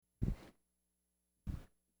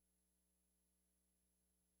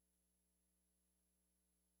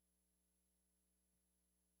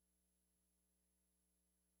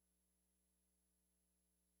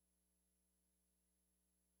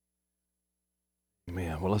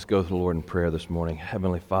Well, let's go to the Lord in prayer this morning.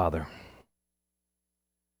 Heavenly Father,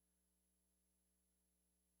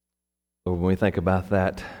 Lord, when we think about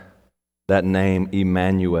that name,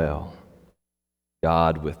 Emmanuel,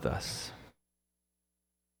 God with us.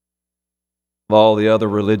 Of all the other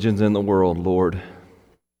religions in the world, Lord,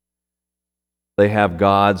 they have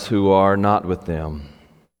gods who are not with them,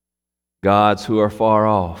 gods who are far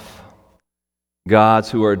off,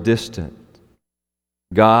 gods who are distant,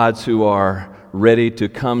 gods who are ready to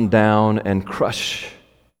come down and crush.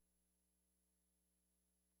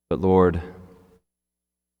 But Lord,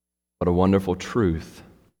 what a wonderful truth.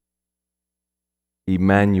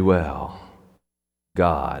 Emmanuel,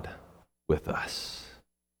 God with us.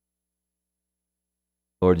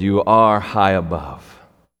 Lord, you are high above,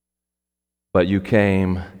 but you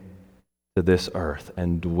came to this earth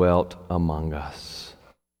and dwelt among us.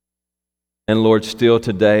 And Lord, still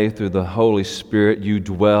today, through the Holy Spirit, you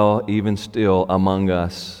dwell even still among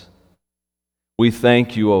us. We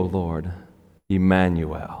thank you, O Lord,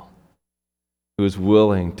 Emmanuel, who is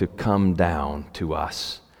willing to come down to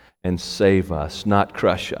us and save us, not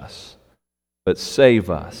crush us, but save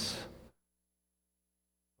us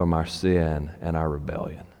from our sin and our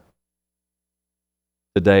rebellion.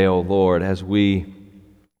 Today, O Lord, as we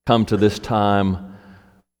come to this time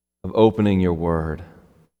of opening your word,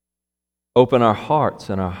 open our hearts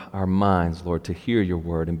and our minds, Lord, to hear your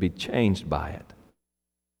word and be changed by it.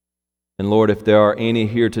 And Lord, if there are any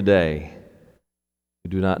here today who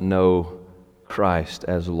do not know Christ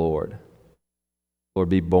as Lord, Lord,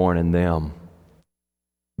 be born in them.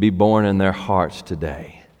 Be born in their hearts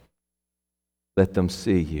today. Let them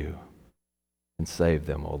see you and save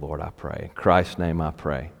them, O Lord, I pray. In Christ's name I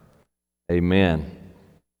pray. Amen.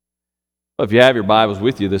 Well, if you have your Bibles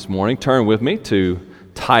with you this morning, turn with me to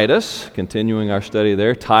Titus, continuing our study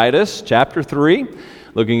there. Titus chapter 3,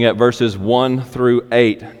 looking at verses 1 through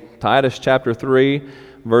 8. Titus chapter 3,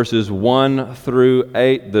 verses 1 through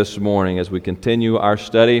 8 this morning as we continue our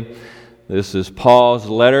study. This is Paul's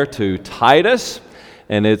letter to Titus,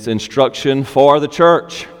 and it's instruction for the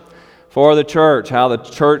church. For the church, how the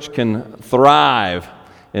church can thrive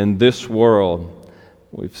in this world.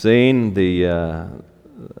 We've seen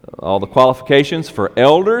all the qualifications for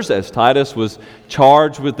elders, as Titus was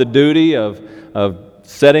charged with the duty of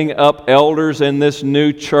setting up elders in this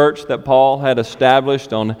new church that Paul had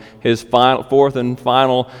established on his fourth and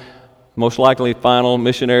final, most likely final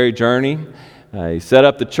missionary journey. He set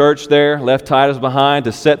up the church there, left Titus behind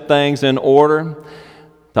to set things in order.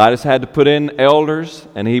 Titus had to put in elders,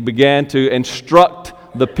 and he began to instruct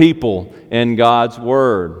the people in God's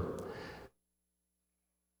Word.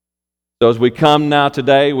 So as we come now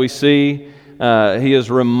today, we see he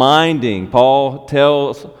is reminding, Paul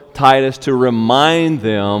tells Titus to remind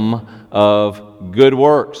them of good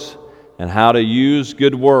works and how to use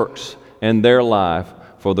good works in their life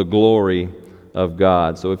for the glory of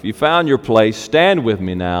God. So if you found your place, stand with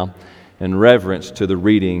me now in reverence to the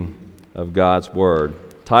reading of God's Word.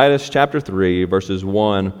 Titus chapter 3, verses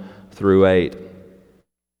 1 through 8.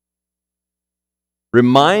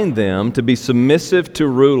 Remind them to be submissive to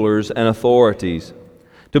rulers and authorities,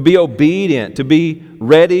 to be obedient, to be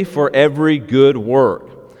ready for every good work,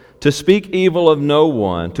 to speak evil of no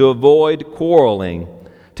one, to avoid quarreling,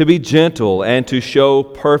 to be gentle, and to show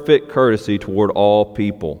perfect courtesy toward all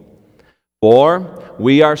people. For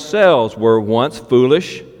we ourselves were once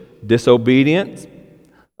foolish, disobedient,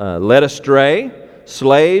 led astray,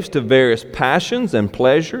 slaves to various passions and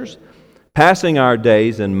pleasures, passing our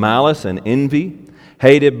days in malice and envy,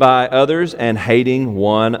 hated by others and hating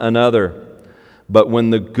one another. But when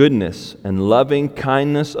the goodness and loving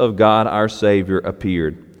kindness of God our Savior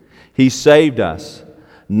appeared, He saved us,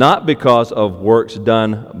 not because of works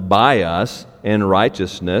done by us in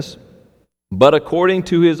righteousness, but according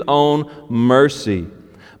to His own mercy,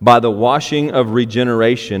 by the washing of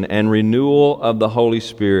regeneration and renewal of the Holy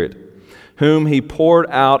Spirit, whom He poured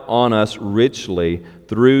out on us richly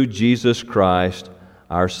through Jesus Christ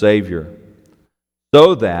our Savior,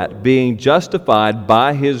 so that, being justified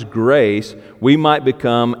by His grace, we might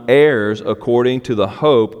become heirs according to the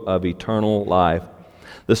hope of eternal life.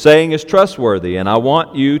 The saying is trustworthy, and I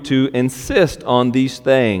want you to insist on these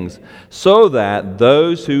things, so that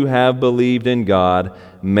those who have believed in God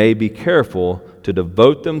may be careful to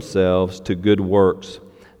devote themselves to good works.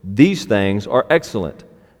 These things are excellent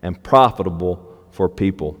and profitable for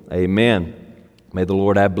people. Amen. May the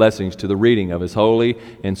Lord add blessings to the reading of His holy,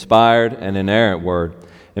 inspired, and inerrant Word.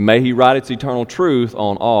 And may He write its eternal truth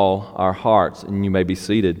on all our hearts. And you may be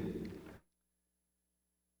seated.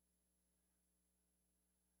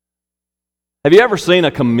 Have you ever seen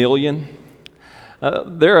a chameleon?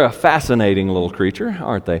 They're a fascinating little creature,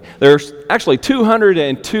 aren't they? There's actually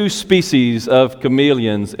 202 species of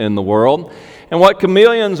chameleons in the world. And what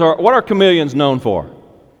are chameleons known for?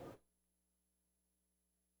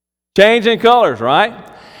 Changing colors, right?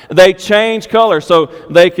 They change colors, so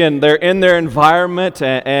they're in their environment,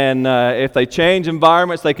 and if they change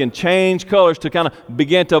environments, they can change colors to kind of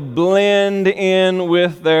begin to blend in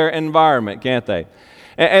with their environment, can't they?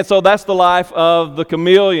 And so that's the life of the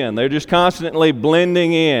chameleon. They're just constantly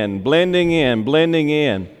blending in, blending in, blending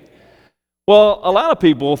in. Well, a lot of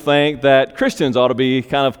people think that Christians ought to be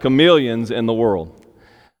kind of chameleons in the world.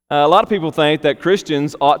 A lot of people think that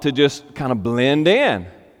Christians ought to just kind of blend in.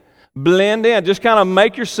 Blend in. Just kind of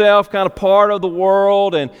make yourself kind of part of the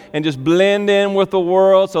world and just blend in with the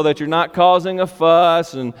world so that you're not causing a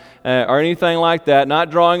fuss or anything like that,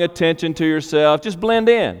 not drawing attention to yourself. Just blend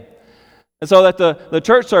in. And so that the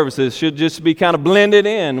church services should just be kind of blended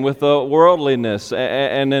in with the worldliness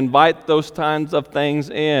and invite those kinds of things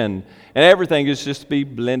in. And everything is just to be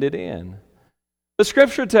blended in. The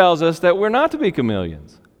Scripture tells us that we're not to be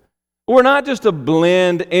chameleons. We're not just to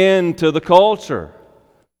blend into the culture.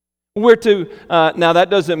 We're to, now that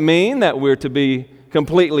doesn't mean that we're to be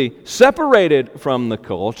completely separated from the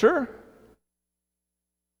culture,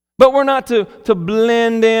 but we're not to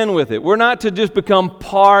blend in with it. We're not to just become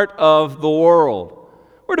part of the world.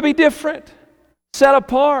 We're to be different, set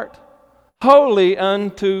apart, holy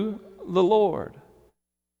unto the Lord.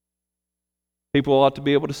 People ought to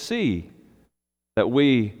be able to see that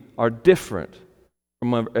we are different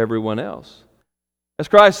from everyone else. As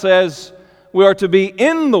Christ says, we are to be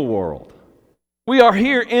in the world. We are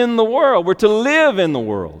here in the world. We're to live in the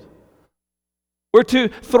world. We're to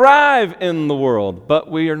thrive in the world,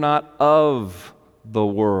 but we are not of the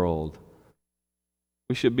world.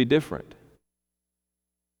 We should be different.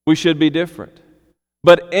 We should be different.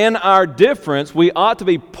 But in our difference, we ought to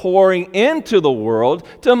be pouring into the world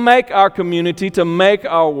to make our community, to make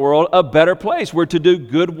our world a better place. We're to do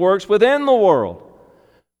good works within the world.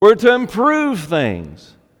 We're to improve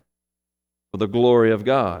things for the glory of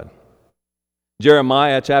God.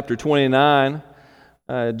 Jeremiah chapter 29.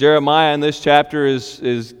 Jeremiah in this chapter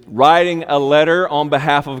is writing a letter on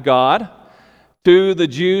behalf of God to the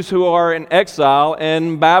Jews who are in exile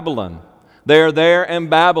in Babylon. They're there in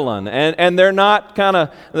Babylon, and they're not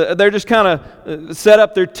they're just kind of set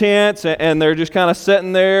up their tents, and they're just kind of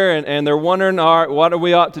sitting there, and they're wondering, all right, what do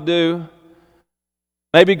we ought to do?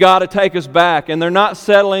 Maybe God will take us back, and they're not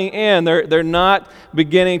settling in. They're not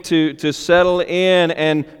beginning to settle in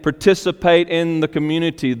and participate in the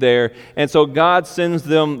community there. And so God sends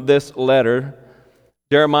them this letter.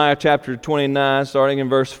 Jeremiah chapter 29, starting in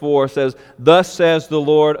verse 4, says, "Thus says the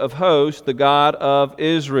Lord of hosts, the God of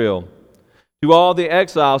Israel, to all the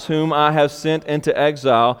exiles whom I have sent into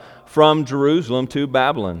exile from Jerusalem to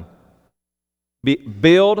Babylon,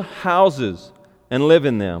 build houses and live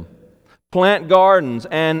in them. Plant gardens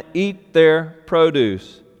and eat their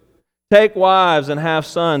produce. Take wives and have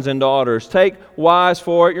sons and daughters. Take wives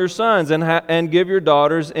for your sons and give your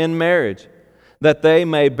daughters in marriage, that they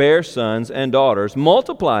may bear sons and daughters.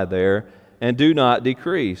 Multiply there and do not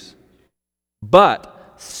decrease.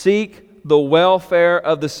 But seek the welfare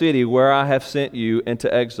of the city where I have sent you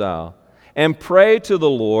into exile, and pray to the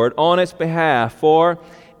Lord on its behalf, for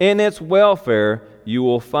in its welfare you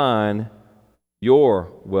will find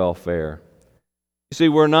your welfare." You see,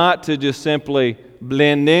 we're not to just simply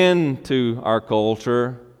blend into our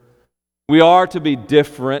culture. We are to be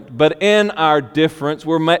different, but in our difference,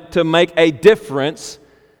 we're meant to make a difference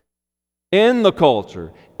in the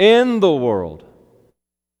culture, in the world,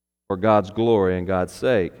 for God's glory and God's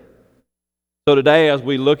sake. So today, as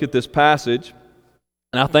we look at this passage,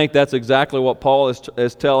 and I think that's exactly what Paul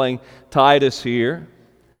is telling Titus here,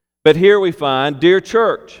 but here we find, dear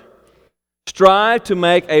church, strive to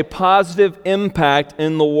make a positive impact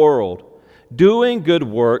in the world, doing good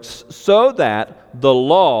works so that the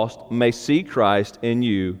lost may see Christ in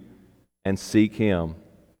you and seek Him.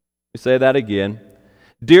 We say that again.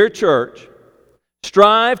 Dear church,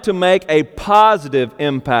 strive to make a positive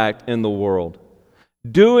impact in the world,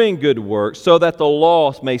 doing good works so that the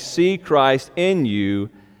lost may see Christ in you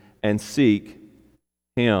and seek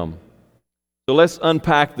Him. So let's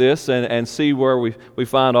unpack this and see where we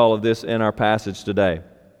find all of this in our passage today.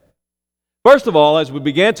 First of all, as we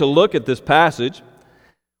begin to look at this passage,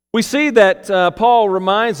 we see that Paul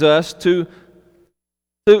reminds us to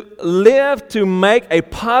live to make a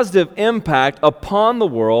positive impact upon the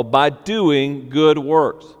world by doing good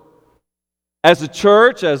works. As a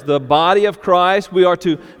church, as the body of Christ, we are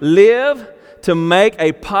to live to make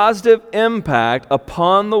a positive impact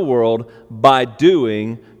upon the world by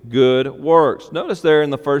doing good works. Notice there in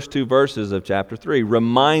the first two verses of chapter 3,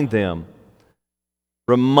 remind them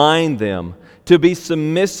to be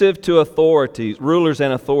submissive to authorities, rulers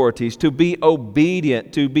and authorities, to be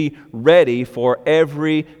obedient, to be ready for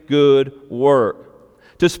every good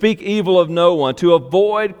work, to speak evil of no one, to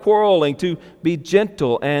avoid quarreling, to be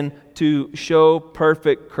gentle, and to show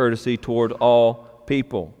perfect courtesy toward all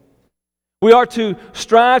people. We are to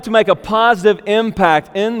strive to make a positive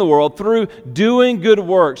impact in the world through doing good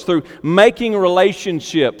works, through making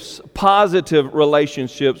relationships, positive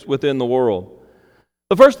relationships within the world.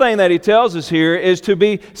 The first thing that he tells us here is to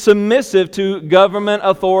be submissive to government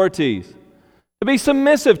authorities. To be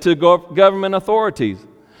submissive to government authorities.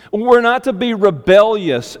 We're not to be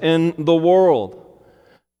rebellious in the world.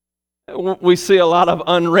 We see a lot of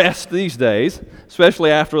unrest these days,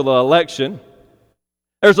 especially after the election.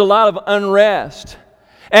 There's a lot of unrest.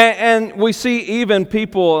 And we see even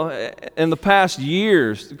people in the past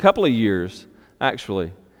years, a couple of years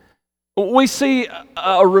actually, we see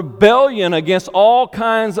a rebellion against all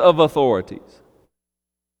kinds of authorities.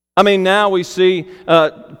 I mean, now we see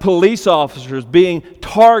police officers being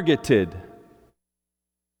targeted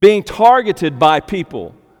by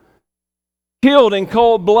people, killed in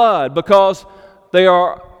cold blood because they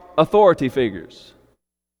are authority figures.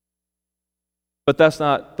 But that's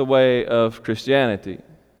not the way of Christianity.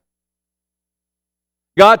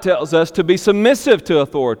 God tells us to be submissive to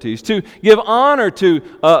authorities, to give honor to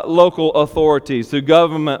local authorities, to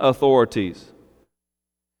government authorities.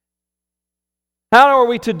 How are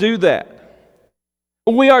we to do that?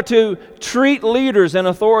 We are to treat leaders and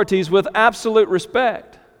authorities with absolute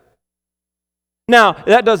respect. Now,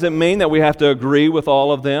 that doesn't mean that we have to agree with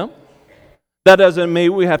all of them. That doesn't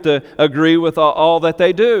mean we have to agree with all that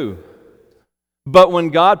they do. But when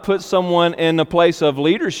God puts someone in a place of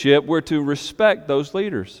leadership, we're to respect those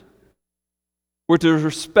leaders. We're to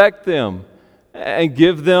respect them and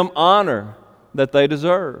give them honor that they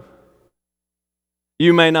deserve.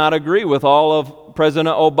 You may not agree with all of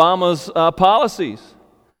President Obama's policies.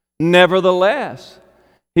 Nevertheless,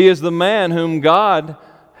 he is the man whom God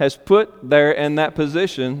has put there in that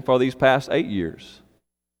position for these past 8 years.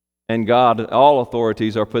 And God, all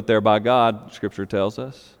authorities are put there by God, Scripture tells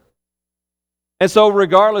us. And so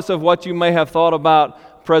regardless of what you may have thought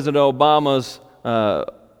about President Obama's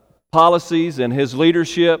policies and his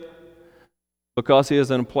leadership, because he is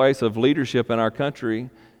in a place of leadership in our country,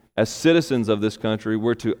 as citizens of this country,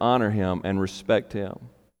 we're to honor him and respect him.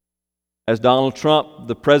 As Donald Trump,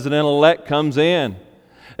 the president-elect, comes in,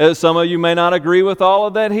 some of you may not agree with all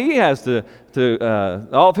of that he has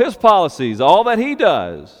all of his policies, all that he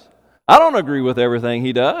does. I don't agree with everything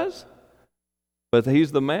he does. But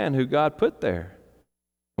he's the man who God put there.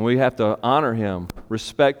 And we have to honor him,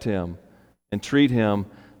 respect him, and treat him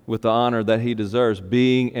with the honor that he deserves,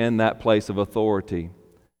 being in that place of authority.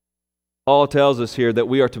 Paul tells us here that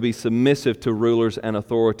we are to be submissive to rulers and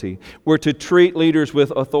authority. We're to treat leaders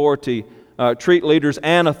with authority, treat leaders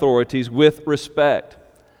and authorities with respect.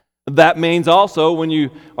 That means also when you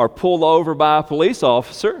are pulled over by a police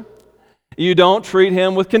officer, you don't treat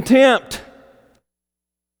him with contempt.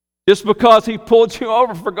 Just because he pulled you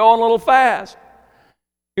over for going a little fast.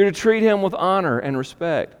 You're to treat him with honor and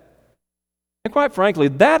respect. And quite frankly,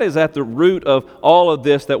 that is at the root of all of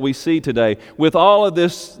this that we see today, with all of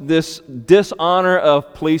this dishonor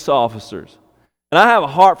of police officers. And I have a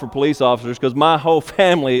heart for police officers because my whole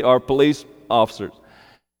family are police officers.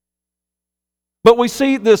 But we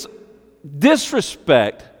see this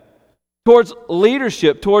disrespect towards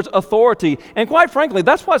leadership, towards authority. And quite frankly,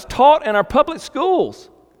 that's what's taught in our public schools.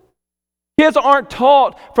 Kids aren't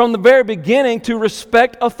taught from the very beginning to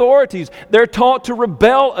respect authorities. They're taught to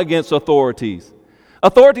rebel against authorities.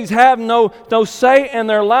 Authorities have no say in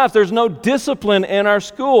their lives. There's no discipline in our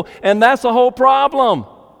school, and that's the whole problem.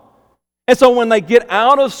 And so when they get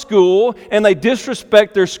out of school and they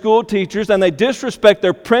disrespect their school teachers and they disrespect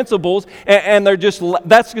their principals and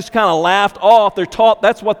that's just kind of laughed off. They're taught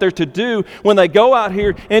that's what they're to do. When they go out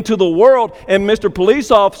here into the world and Mr. Police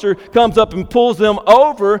Officer comes up and pulls them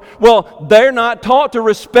over, well, they're not taught to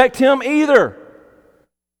respect him either.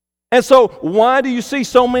 And so why do you see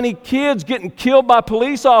so many kids getting killed by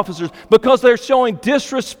police officers? Because they're showing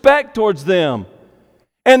disrespect towards them.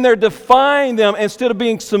 And they're defying them instead of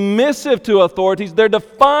being submissive to authorities. They're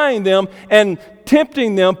defying them and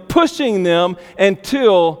tempting them, pushing them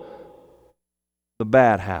until the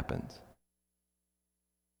bad happens.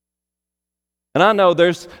 And I know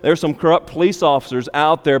there's some corrupt police officers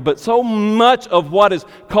out there, but so much of what is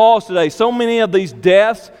caused today, so many of these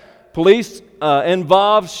deaths, police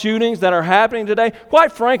involved shootings that are happening today,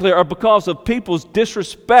 quite frankly, are because of people's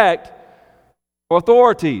disrespect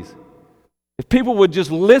Authorities. If people would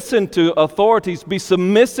just listen to authorities, be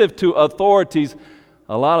submissive to authorities,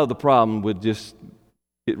 a lot of the problem would just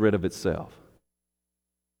get rid of itself.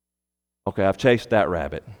 Okay, I've chased that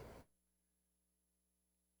rabbit.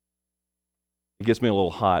 It gets me a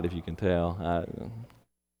little hot, if you can tell.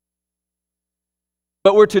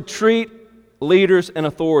 But we're to treat leaders and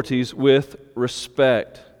authorities with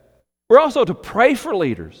respect. We're also to pray for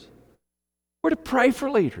leaders. We're to pray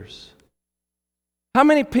for leaders. How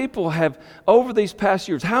many people have, over these past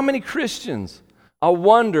years, how many Christians, I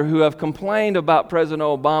wonder, who have complained about President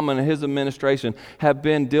Obama and his administration, have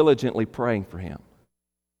been diligently praying for him?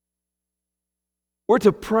 We're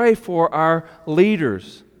to pray for our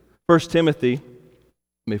leaders. 1 Timothy,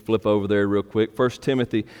 let me flip over there real quick. 1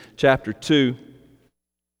 Timothy chapter 2,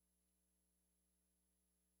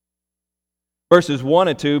 verses 1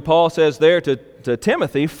 and 2, Paul says there to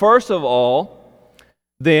Timothy, "First of all,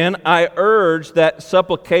 then I urge that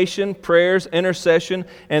supplication, prayers, intercession,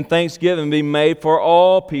 and thanksgiving be made for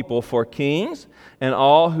all people, for kings and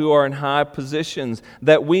all who are in high positions,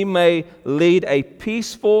 that we may lead a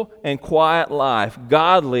peaceful and quiet life,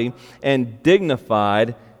 godly and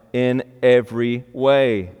dignified in every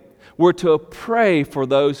way." We're to pray for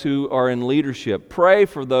those who are in leadership, pray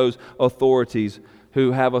for those authorities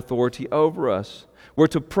who have authority over us. We're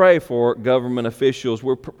to pray for government officials.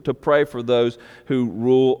 We're to pray for those who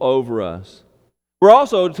rule over us. We're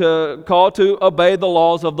also called to obey the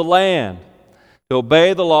laws of the land. To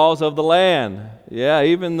obey the laws of the land. Yeah,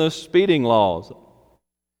 even the speeding laws.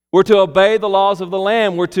 We're to obey the laws of the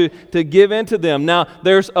land. We're to give in to them. Now,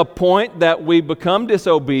 there's a point that we become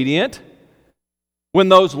disobedient when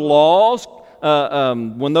those laws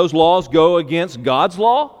go against God's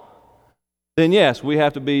law. Then yes, we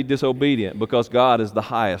have to be disobedient because God is the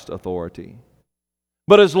highest authority.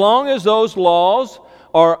 But as long as those laws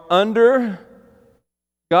are under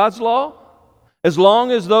God's law, as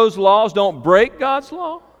long as those laws don't break God's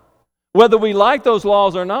law, whether we like those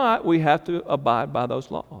laws or not, we have to abide by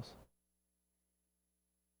those laws.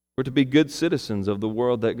 We're to be good citizens of the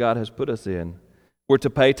world that God has put us in. We're to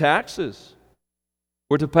pay taxes.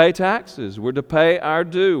 We're to pay taxes. We're to pay our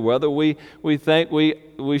due. Whether we think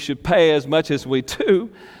we should pay as much as we do,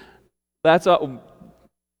 that's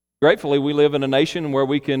gratefully we live in a nation where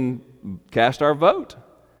we can cast our vote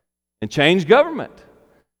and change government.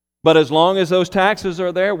 But as long as those taxes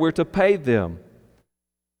are there, we're to pay them.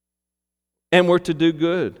 And we're to do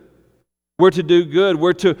good. We're to do good.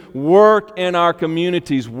 We're to work in our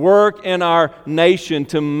communities, work in our nation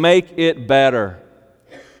to make it better.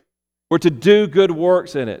 We're to do good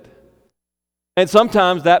works in it. And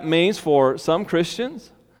sometimes that means for some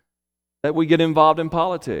Christians that we get involved in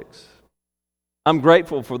politics. I'm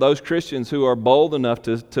grateful for those Christians who are bold enough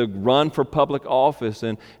to run for public office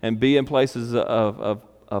and be in places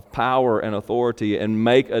of power and authority and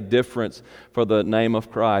make a difference for the name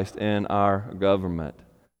of Christ in our government.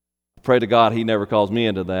 I pray to God He never calls me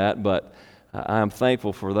into that, but I am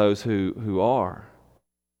thankful for those who are.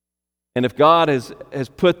 And if God has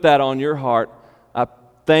put that on your heart, I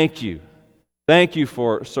thank you. Thank you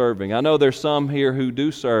for serving. I know there's some here who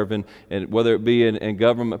do serve, and whether it be in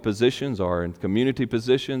government positions or in community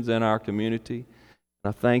positions in our community.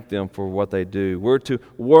 I thank them for what they do. We're to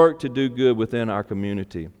work to do good within our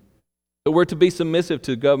community. So we're to be submissive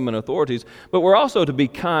to government authorities, but we're also to be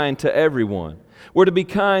kind to everyone. We're to be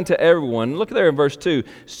kind to everyone. Look there in verse 2.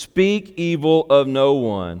 Speak evil of no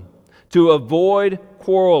one. To avoid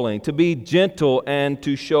quarreling, to be gentle, and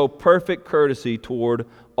to show perfect courtesy toward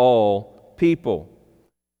all people.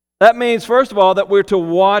 That means, first of all, that we're to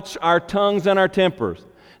watch our tongues and our tempers.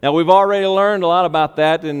 Now, we've already learned a lot about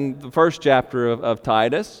that in the first chapter of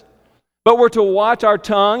Titus. But we're to watch our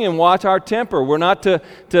tongue and watch our temper. We're not to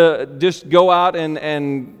just go out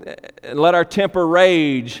and let our temper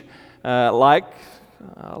rage like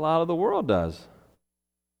a lot of the world does.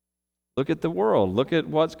 Look at the world. Look at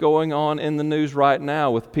what's going on in the news right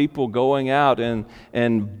now with people going out and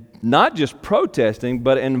not just protesting,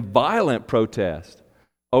 but in violent protest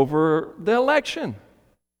over the election.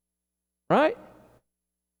 Right?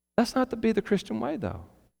 That's not to be the Christian way, though.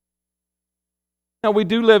 Now, we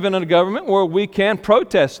do live in a government where we can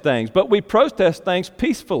protest things, but we protest things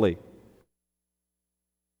peacefully.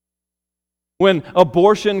 When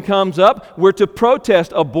abortion comes up, we're to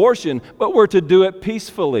protest abortion, but we're to do it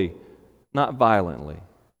peacefully, not violently.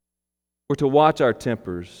 We're to watch our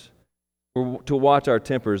tempers. We're to watch our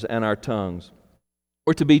tempers and our tongues.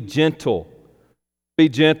 We're to be gentle. Be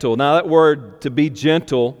gentle. Now, that word, to be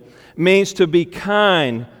gentle, means to be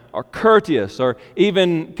kind or courteous, or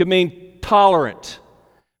even could mean tolerant.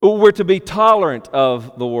 We're to be tolerant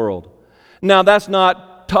of the world. Now, that's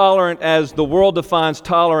not tolerant as the world defines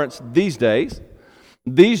tolerance these days.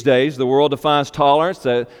 These days, the world defines tolerance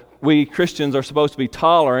that we Christians are supposed to be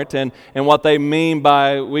tolerant, and what they mean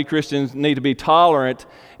by we Christians need to be tolerant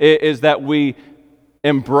is that we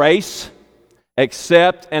embrace,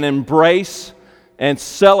 accept, and embrace and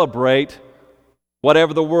celebrate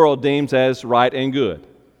whatever the world deems as right and good.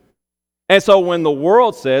 And so when the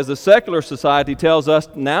world says, the secular society tells us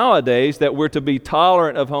nowadays that we're to be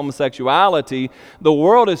tolerant of homosexuality, the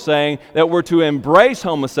world is saying that we're to embrace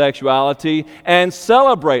homosexuality and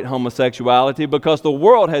celebrate homosexuality because the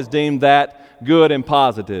world has deemed that good and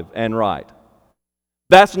positive and right.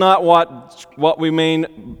 That's not what we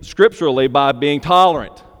mean scripturally by being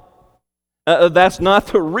tolerant. That's not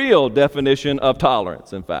the real definition of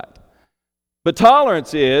tolerance, in fact. But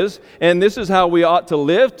tolerance is, and this is how we ought to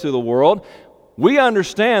live to the world, we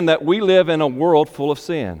understand that we live in a world full of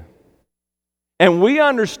sin. And we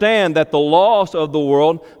understand that the lost of the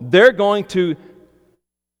world, they're going to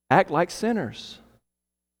act like sinners.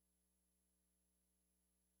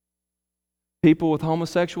 People with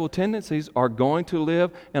homosexual tendencies are going to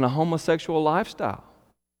live in a homosexual lifestyle.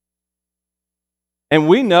 And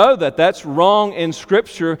we know that that's wrong in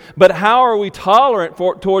Scripture, but how are we tolerant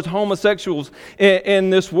towards homosexuals in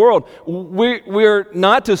this world? We're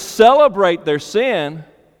not to celebrate their sin,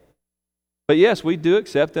 but yes, we do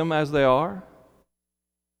accept them as they are.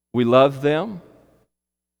 We love them,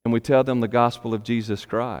 and we tell them the gospel of Jesus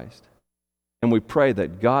Christ. And we pray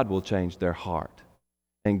that God will change their heart,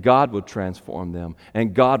 and God will transform them,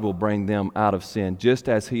 and God will bring them out of sin, just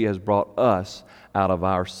as He has brought us out of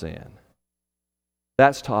our sin.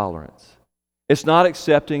 That's tolerance. It's not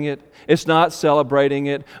accepting it. It's not celebrating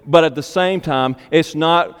it. But at the same time, it's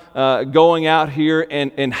not going out here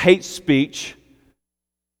and hate speech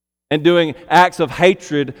and doing acts of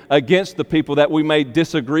hatred against the people that we may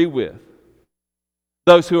disagree with.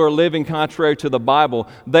 Those who are living contrary to the Bible,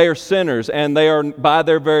 they are sinners, and they are by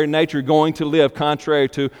their very nature going to live contrary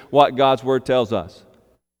to what God's Word tells us.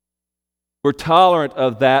 We're tolerant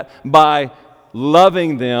of that by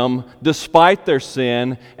loving them despite their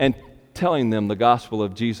sin and telling them the gospel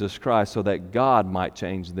of Jesus Christ so that God might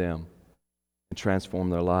change them and transform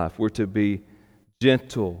their life. We're to be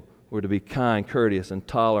gentle. We're to be kind, courteous, and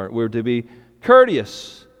tolerant. We're to be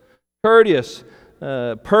courteous,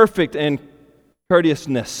 perfect in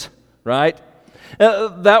courteousness, right?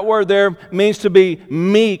 That word there means to be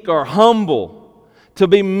meek or humble. To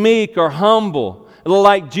be meek or humble.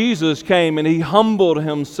 Like Jesus came and He humbled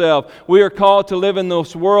Himself. We are called to live in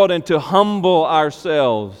this world and to humble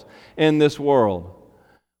ourselves in this world.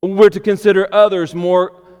 We're to consider others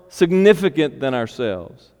more significant than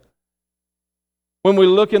ourselves. When we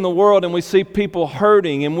look in the world and we see people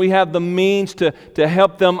hurting and we have the means to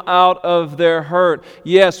help them out of their hurt,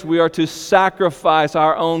 yes, we are to sacrifice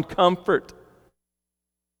our own comfort,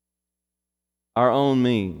 our own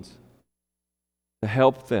means, to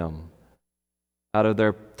help them out of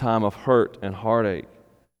their time of hurt and heartache.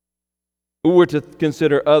 We're to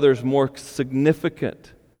consider others more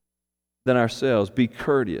significant than ourselves. Be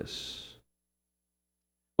courteous.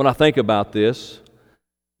 When I think about this,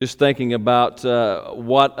 just thinking about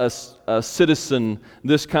what a citizen,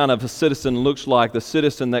 this kind of a citizen looks like, the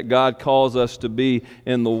citizen that God calls us to be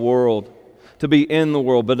in the world, to be in the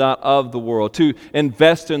world but not of the world, to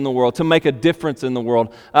invest in the world, to make a difference in the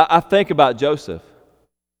world. I think about Joseph.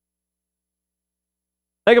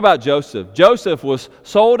 Think about Joseph. Joseph was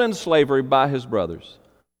sold into slavery by his brothers.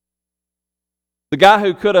 The guy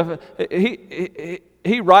who could have,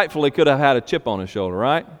 he rightfully could have had a chip on his shoulder,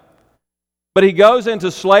 right? But he goes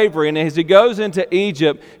into slavery, and as he goes into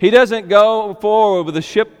Egypt, he doesn't go forward with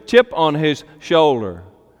a chip on his shoulder.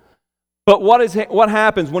 But what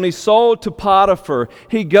happens when he's sold to Potiphar?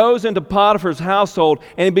 He goes into Potiphar's household,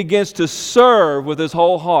 and he begins to serve with his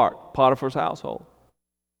whole heart, Potiphar's household.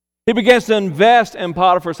 He begins to invest in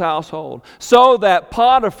Potiphar's household so that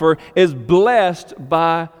Potiphar is blessed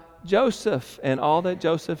by Joseph and all that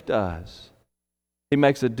Joseph does. He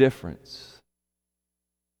makes a difference.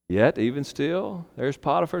 Yet, even still, there's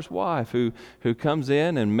Potiphar's wife who comes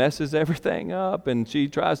in and messes everything up, and she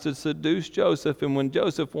tries to seduce Joseph, and when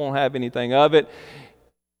Joseph won't have anything of it,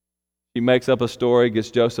 she makes up a story,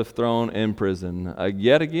 gets Joseph thrown in prison.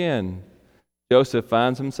 Yet again, Joseph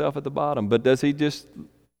finds himself at the bottom. But does he just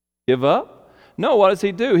give up? No, what does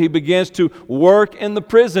he do? He begins to work in the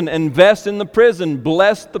prison, invest in the prison,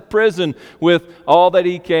 bless the prison with all that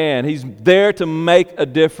he can. He's there to make a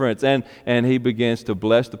difference, and he begins to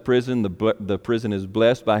bless the prison. The prison is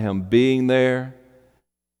blessed by him being there.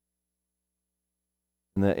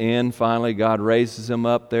 In the end, finally, God raises him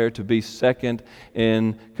up there to be second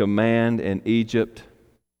in command in Egypt.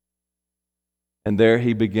 And there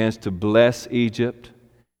he begins to bless Egypt.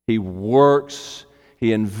 He works,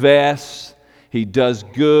 he invests, he does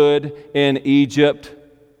good in Egypt.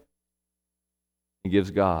 He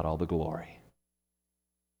gives God all the glory.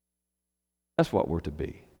 That's what we're to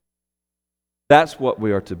be. That's what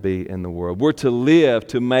we are to be in the world. We're to live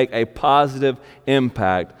to make a positive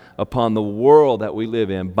impact upon the world that we live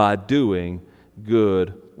in by doing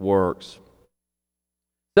good works.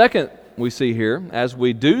 Second, we see here, as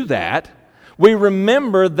we do that, we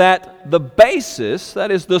remember that the basis,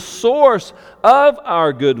 that is the source of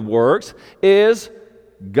our good works, is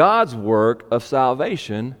God's work of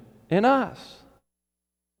salvation in us.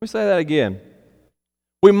 Let me say that again.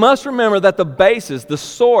 We must remember that the basis, the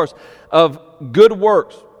source of good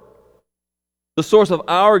works, the source of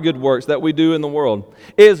our good works that we do in the world,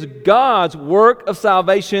 is God's work of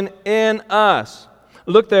salvation in us.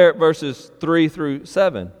 Look there at verses 3 through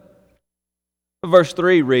 7. Verse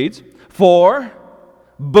 3 reads, "For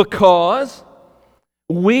because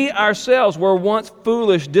we ourselves were once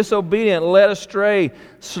foolish, disobedient, led astray,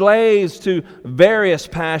 slaves to various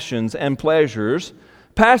passions and pleasures,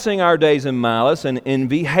 passing our days in malice and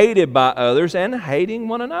envy, hated by others and hating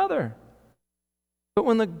one another. But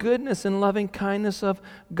when the goodness and loving kindness of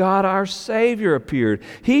God our Savior appeared,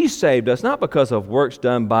 He saved us, not because of works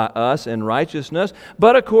done by us in righteousness,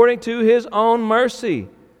 but according to His own mercy,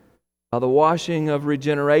 by the washing of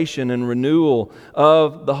regeneration and renewal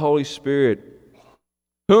of the Holy Spirit,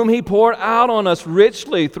 whom He poured out on us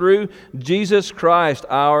richly through Jesus Christ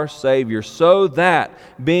our Savior, so that,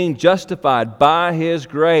 being justified by His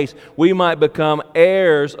grace, we might become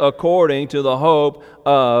heirs according to the hope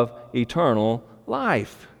of eternal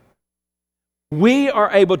life." We are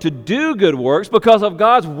able to do good works because of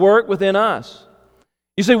God's work within us.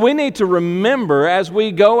 You see, we need to remember as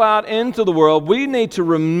we go out into the world, we need to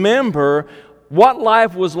remember what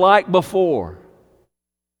life was like before.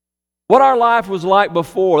 What our life was like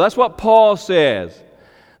before. That's what Paul says.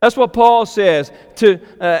 That's what Paul says.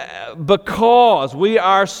 Because we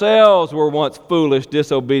ourselves were once foolish,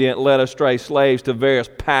 disobedient, led astray, slaves to various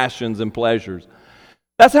passions and pleasures.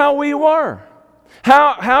 That's how we were.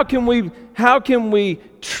 How can we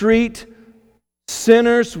treat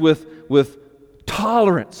sinners with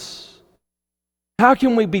tolerance? How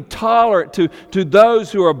can we be tolerant to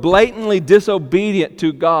those who are blatantly disobedient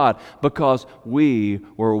to God? Because we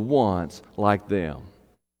were once like them.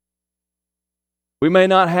 We may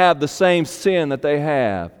not have the same sin that they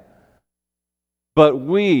have, but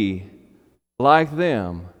we, like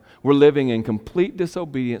them, were living in complete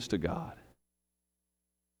disobedience to God.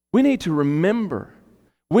 We need to remember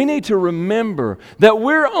that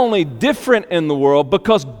we're only different in the world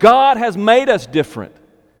because God has made us different.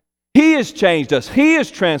 He has changed us. He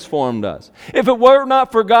has transformed us. If it were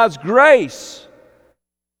not for God's grace,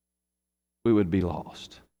 we would be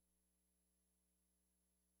lost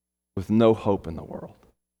with no hope in the world.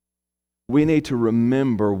 We need to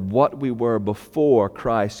remember what we were before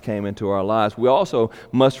Christ came into our lives. We also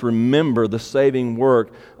must remember the saving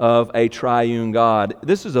work of a triune God.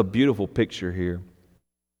 This is a beautiful picture here.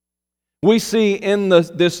 We see in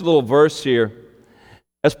this little verse here,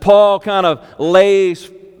 as Paul kind of lays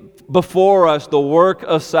before us the work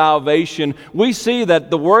of salvation, we see that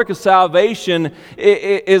the work of salvation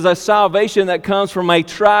is a salvation that comes from a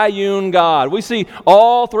triune God. We see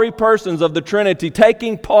all three persons of the Trinity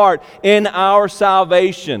taking part in our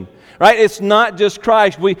salvation. Right? It's not just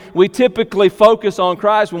Christ. We typically focus on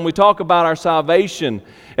Christ when we talk about our salvation.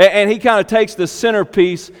 And He kind of takes the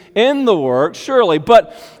centerpiece in the work, surely.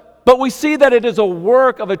 But we see that it is a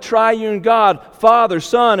work of a triune God, Father,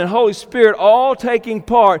 Son, and Holy Spirit, all taking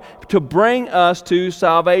part to bring us to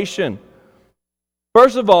salvation.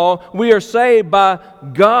 First of all, we are saved by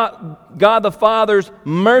God the Father's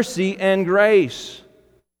mercy and grace.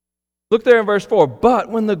 Look there in verse 4. But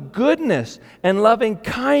when the goodness and loving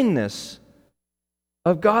kindness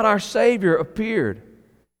of God our Savior appeared,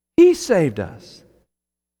 He saved us,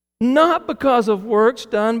 not because of works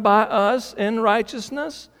done by us in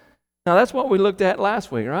righteousness. Now, that's what we looked at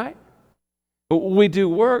last week, right? We do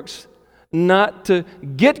works not to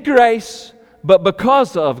get grace, but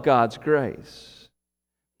because of God's grace.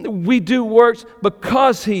 We do works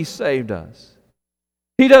because He saved us.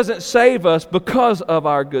 He doesn't save us because of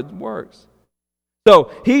our good works. So,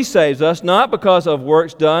 He saves us not because of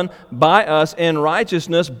works done by us in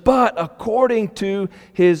righteousness, but according to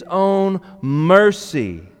His own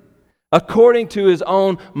mercy. According to His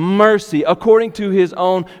own mercy, according to His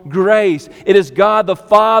own grace. It is God the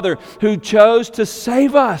Father who chose to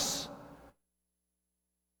save us.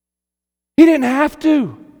 He didn't have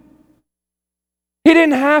to. He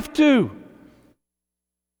didn't have to.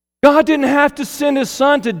 God didn't have to send His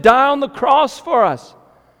Son to die on the cross for us.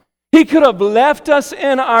 He could have left us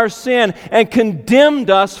in our sin and condemned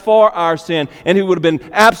us for our sin, and He would have been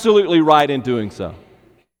absolutely right in doing so.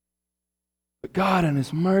 But God, in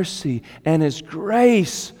His mercy and His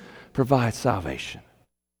grace, provides salvation.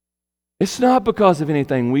 It's not because of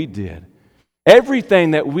anything we did.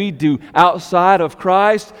 Everything that we do outside of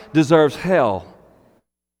Christ deserves hell,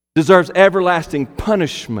 deserves everlasting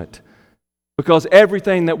punishment, because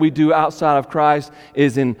everything that we do outside of Christ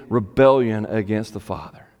is in rebellion against the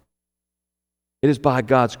Father. It is by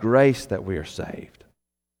God's grace that we are saved.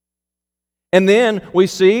 And then we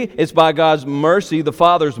see it's by God's mercy, the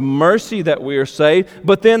Father's mercy, that we are saved.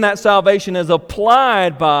 But then that salvation is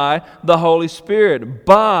applied by the Holy Spirit,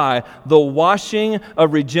 by the washing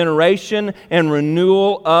of regeneration and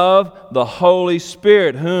renewal of the Holy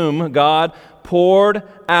Spirit, whom God poured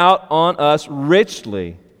out on us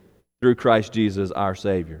richly through Christ Jesus our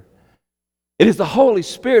Savior. It is the Holy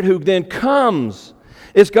Spirit who then comes.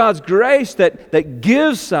 It's God's grace that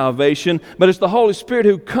gives salvation, but it's the Holy Spirit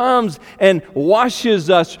who comes and washes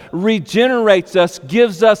us, regenerates us,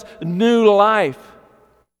 gives us new life.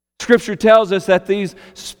 Scripture tells us that these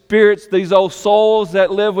spirits, these old souls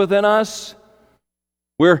that live within us,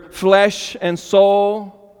 we're flesh and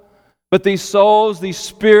soul, but these souls, these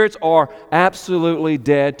spirits are absolutely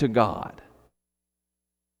dead to God.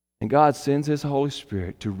 And God sends His Holy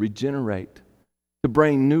Spirit to regenerate, to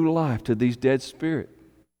bring new life to these dead spirits,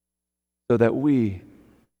 so that we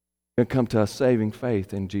can come to a saving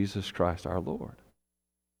faith in Jesus Christ our Lord.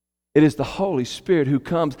 It is the Holy Spirit who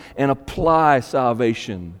comes and applies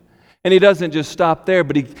salvation. And He doesn't just stop there,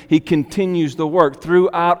 but He continues the work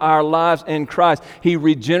throughout our lives in Christ. He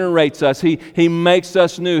regenerates us. He makes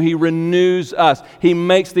us new. He renews us. He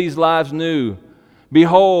makes these lives new.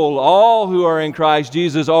 Behold, all who are in Christ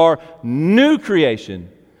Jesus are new creation.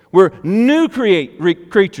 We're new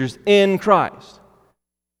creatures in Christ.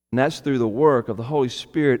 And that's through the work of the Holy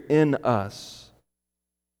Spirit in us.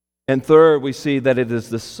 And third, we see that it is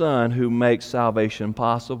the Son who makes salvation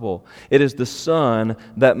possible. It is the Son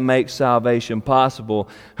that makes salvation possible,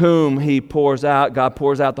 whom He pours out. God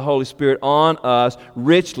pours out the Holy Spirit on us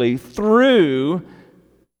richly through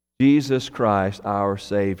Jesus Christ, our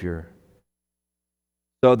Savior,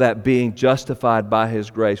 so that being justified by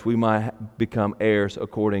His grace, we might become heirs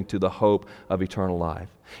according to the hope of eternal life.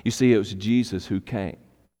 You see, it was Jesus who came.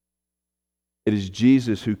 It is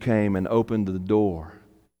Jesus who came and opened the door.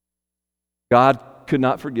 God could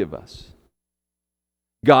not forgive us.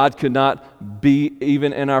 God could not be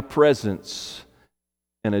even in our presence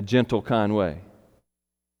in a gentle, kind way.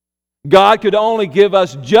 God could only give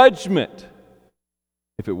us judgment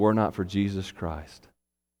if it were not for Jesus Christ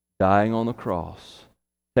dying on the cross,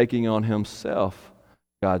 taking on Himself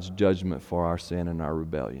God's judgment for our sin and our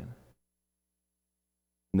rebellion,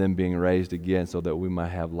 and then being raised again so that we might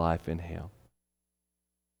have life in Him.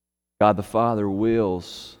 God the Father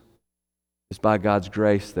wills. It's by God's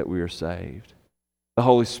grace that we are saved. The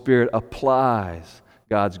Holy Spirit applies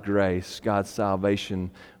God's grace, God's salvation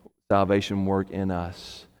work in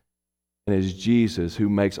us. And it is Jesus who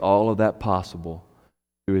makes all of that possible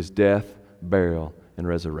through His death, burial, and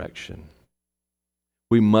resurrection.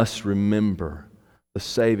 We must remember the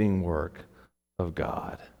saving work of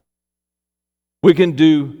God. We can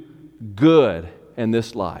do good in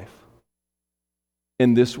this life,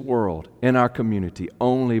 in this world, in our community,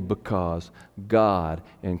 only because God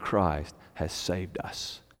in Christ has saved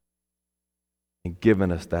us and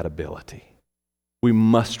given us that ability. We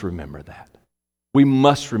must remember that. We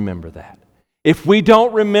must remember that. If we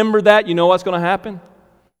don't remember that, you know what's going to happen?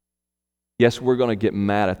 Yes, we're going to get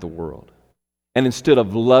mad at the world. And instead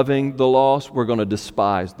of loving the lost, we're going to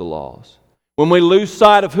despise the lost. When we lose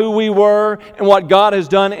sight of who we were and what God has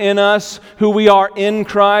done in us, who we are in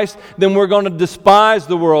Christ, then we're going to despise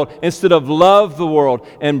the world instead of love the world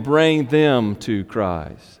and bring them to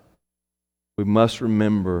Christ. We must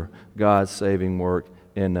remember God's saving work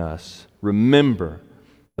in us. Remember,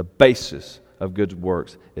 the basis of good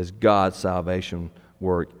works is God's salvation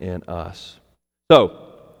work in us.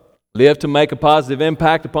 So, live to make a positive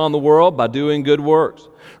impact upon the world by doing good works.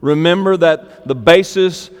 Remember that the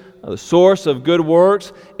basis, the source of good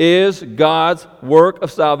works is God's work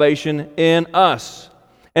of salvation in us.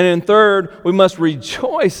 And then third, we must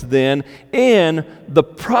rejoice then in the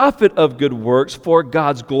profit of good works for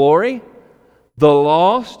God's glory, the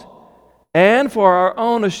lost, and for our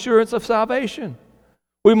own assurance of salvation.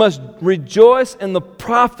 We must rejoice in the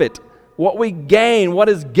profit, what we gain, what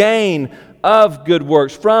is gain of good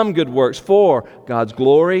works, from good works, for God's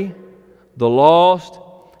glory, the lost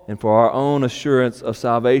and for our own assurance of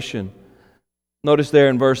salvation. Notice there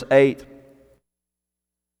in verse 8,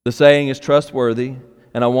 the saying is trustworthy,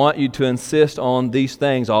 and I want you to insist on these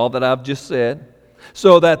things, all that I've just said,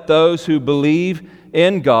 so that those who believe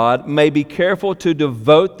in God may be careful to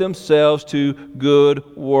devote themselves to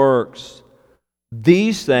good works.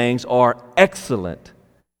 These things are excellent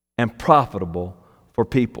and profitable for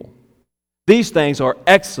people. These things are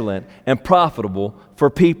excellent and profitable for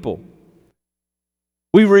people.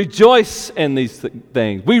 We rejoice in these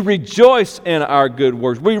things. We rejoice in our good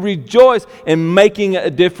works. We rejoice in making a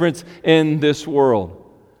difference in this world.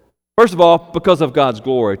 First of all, because of God's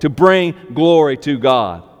glory, to bring glory to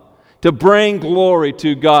God. To bring glory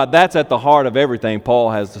to God. That's at the heart of everything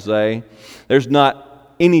Paul has to say. There's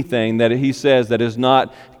not anything that he says that is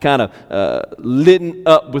not kind of lit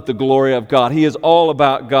up with the glory of God. He is all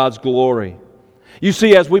about God's glory. You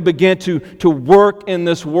see, as we begin to work in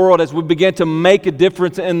this world, as we begin to make a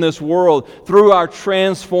difference in this world through our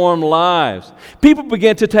transformed lives, people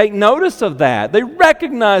begin to take notice of that. They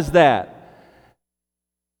recognize that.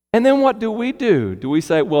 And then what do? Do we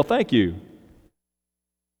say, well, thank you?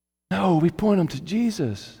 No, we point them to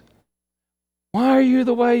Jesus. Why are you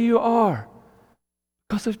the way you are?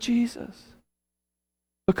 Because of Jesus.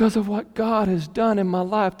 Because of what God has done in my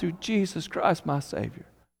life through Jesus Christ, my Savior.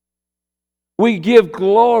 We give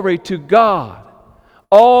glory to God.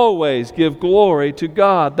 Always give glory to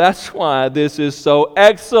God. That's why this is so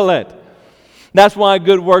excellent. That's why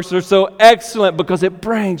good works are so excellent, because it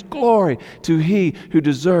brings glory to He who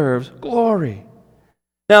deserves glory.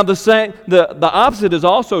 Now, the opposite is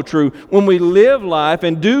also true. When we live life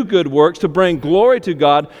and do good works to bring glory to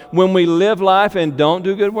God, when we live life and don't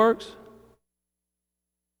do good works,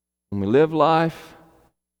 when we live life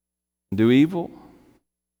and do evil,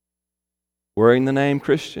 wearing the name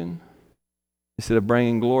Christian, instead of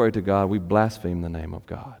bringing glory to God, we blaspheme the name of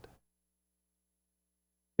God.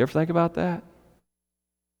 You ever think about that?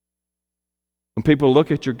 When people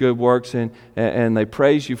look at your good works and they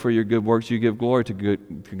praise you for your good works, you give glory to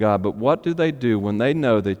God. But what do they do when they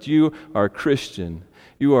know that you are a Christian?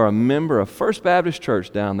 You are a member of First Baptist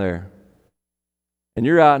Church down there. And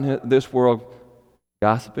you're out in this world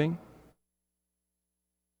gossiping,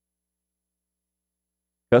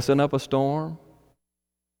 cussing up a storm,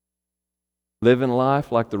 living life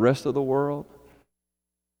like the rest of the world.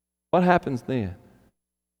 What happens then?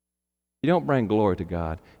 You don't bring glory to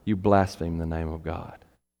God. You blaspheme the name of God.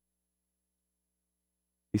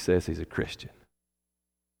 He says he's a Christian.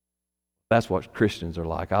 That's what Christians are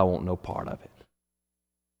like. I want no part of it.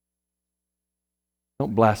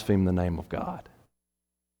 Don't blaspheme the name of God.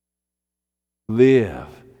 Live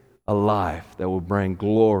a life that will bring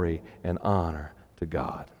glory and honor to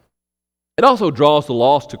God. It also draws the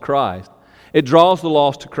lost to Christ. It draws the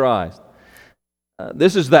lost to Christ.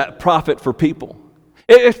 This is that profit for people.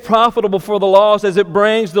 It's profitable for the lost as it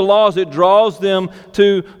brings the lost. It draws them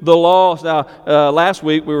to the lost. Now, last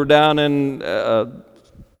week we were down in,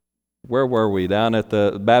 where were we? Down at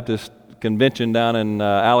the Baptist Convention down in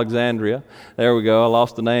Alexandria. There we go. I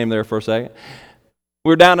lost the name there for a second. We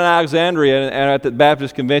were down in Alexandria and at the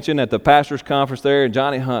Baptist Convention at the pastor's conference there, and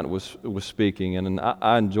Johnny Hunt was speaking, and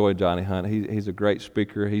I enjoyed Johnny Hunt. He's a great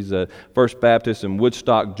speaker. He's a First Baptist in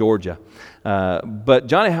Woodstock, Georgia. But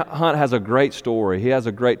Johnny Hunt has a great story. He has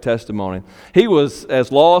a great testimony. He was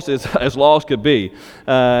as lost as lost could be.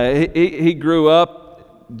 He grew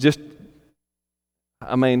up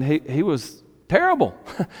he was terrible.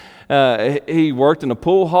 He worked in a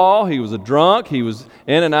pool hall. He was a drunk. He was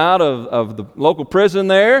in and out of the local prison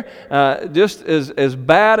there. Just as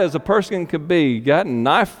bad as a person could be. Got in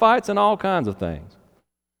knife fights and all kinds of things.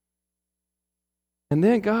 And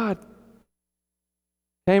then God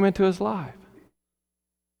came into his life.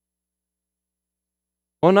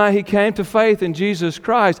 One night he came to faith in Jesus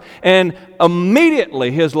Christ, and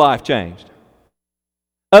immediately his life changed.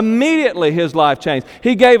 Immediately his life changed.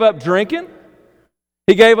 He gave up drinking.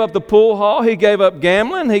 He gave up the pool hall. He gave up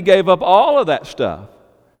gambling. He gave up all of that stuff.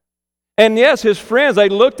 And yes, his friends, they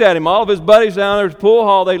looked at him. All of his buddies down there at the pool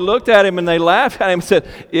hall, they looked at him and they laughed at him and said,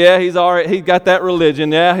 yeah, he's all right. He's got that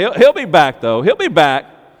religion. Yeah, he'll be back though. He'll be back.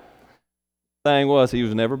 The thing was, he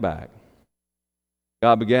was never back.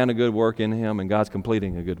 God began a good work in him, and God's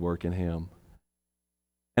completing a good work in him.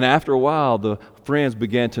 And after a while, the friends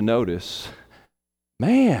began to notice,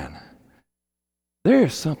 man,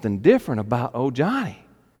 there's something different about old Johnny.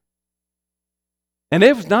 And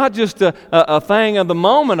it was not just a thing of the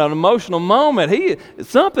moment, an emotional moment.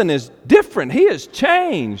 Something is different. He has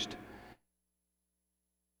changed.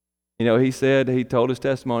 He told his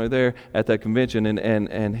testimony there at that convention,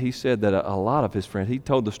 and he said that a lot of his friends, he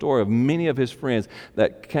told the story of many of his friends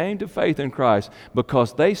that came to faith in Christ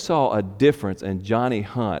because they saw a difference in Johnny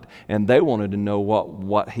Hunt, and they wanted to know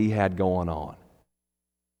what he had going on.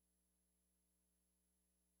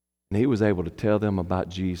 And he was able to tell them about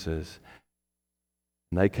Jesus,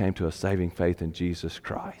 and they came to a saving faith in Jesus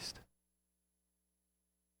Christ.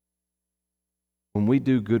 When we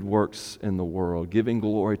do good works in the world, giving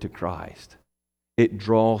glory to Christ, it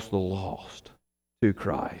draws the lost to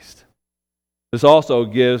Christ. This also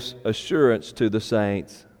gives assurance to the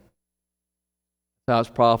saints. That's how it's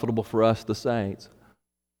profitable for us, the saints.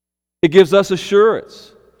 It gives us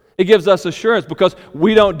assurance. It gives us assurance because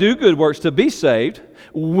we don't do good works to be saved.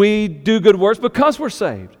 We do good works because we're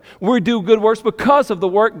saved. We do good works because of the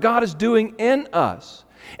work God is doing in us.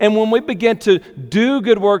 And when we begin to do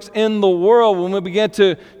good works in the world, when we begin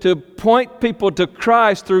to point people to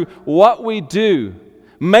Christ through what we do,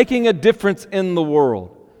 making a difference in the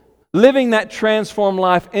world, living that transformed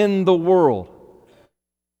life in the world,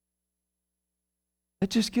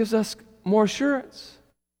 it just gives us more assurance.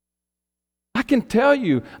 I can tell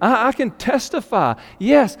you, I can testify,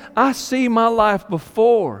 yes, I see my life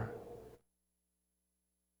before.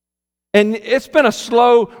 And it's been a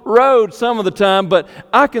slow road some of the time, but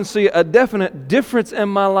I can see a definite difference in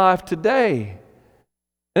my life today.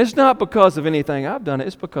 And it's not because of anything I've done,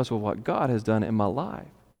 it's because of what God has done in my life.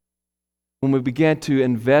 When we begin to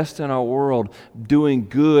invest in our world, doing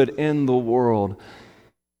good in the world,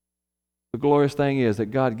 the glorious thing is that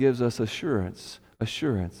God gives us assurance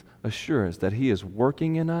that He is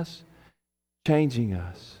working in us, changing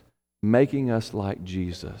us, making us like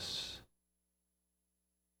Jesus.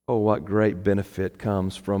 Oh, what great benefit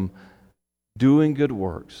comes from doing good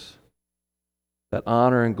works that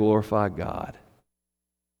honor and glorify God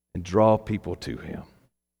and draw people to Him.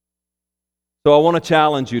 So I want to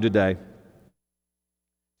challenge you today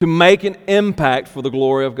to make an impact for the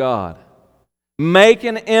glory of God. Make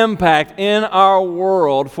an impact in our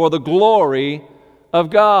world for the glory of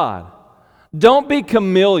God. Don't be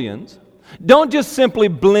chameleons. Don't just simply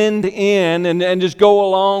blend in and just go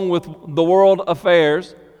along with the world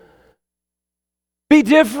affairs. Be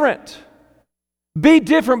different. Be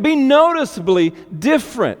different. Be noticeably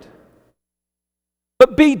different.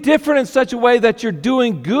 But be different in such a way that you're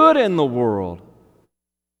doing good in the world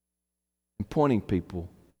and pointing people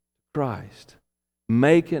to Christ.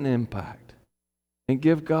 Make an impact and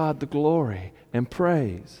give God the glory and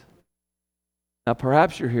praise. Now,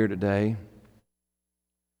 perhaps you're here today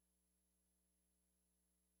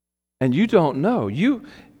and you don't know. You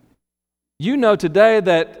know today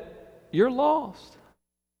that you're lost.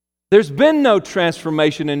 There's been no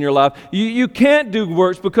transformation in your life. You can't do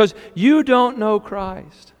works because you don't know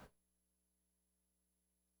Christ.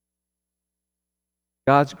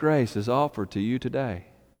 God's grace is offered to you today.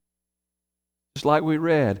 Just like we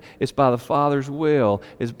read, it's by the Father's will.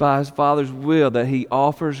 It's by His Father's will that He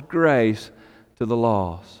offers grace to the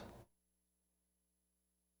lost.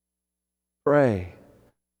 Pray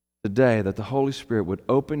today that the Holy Spirit would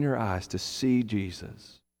open your eyes to see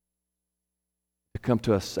Jesus, to come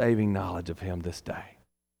to a saving knowledge of Him this day.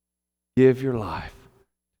 Give your life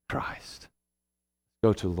to Christ.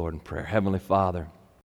 Go to the Lord in prayer. Heavenly Father,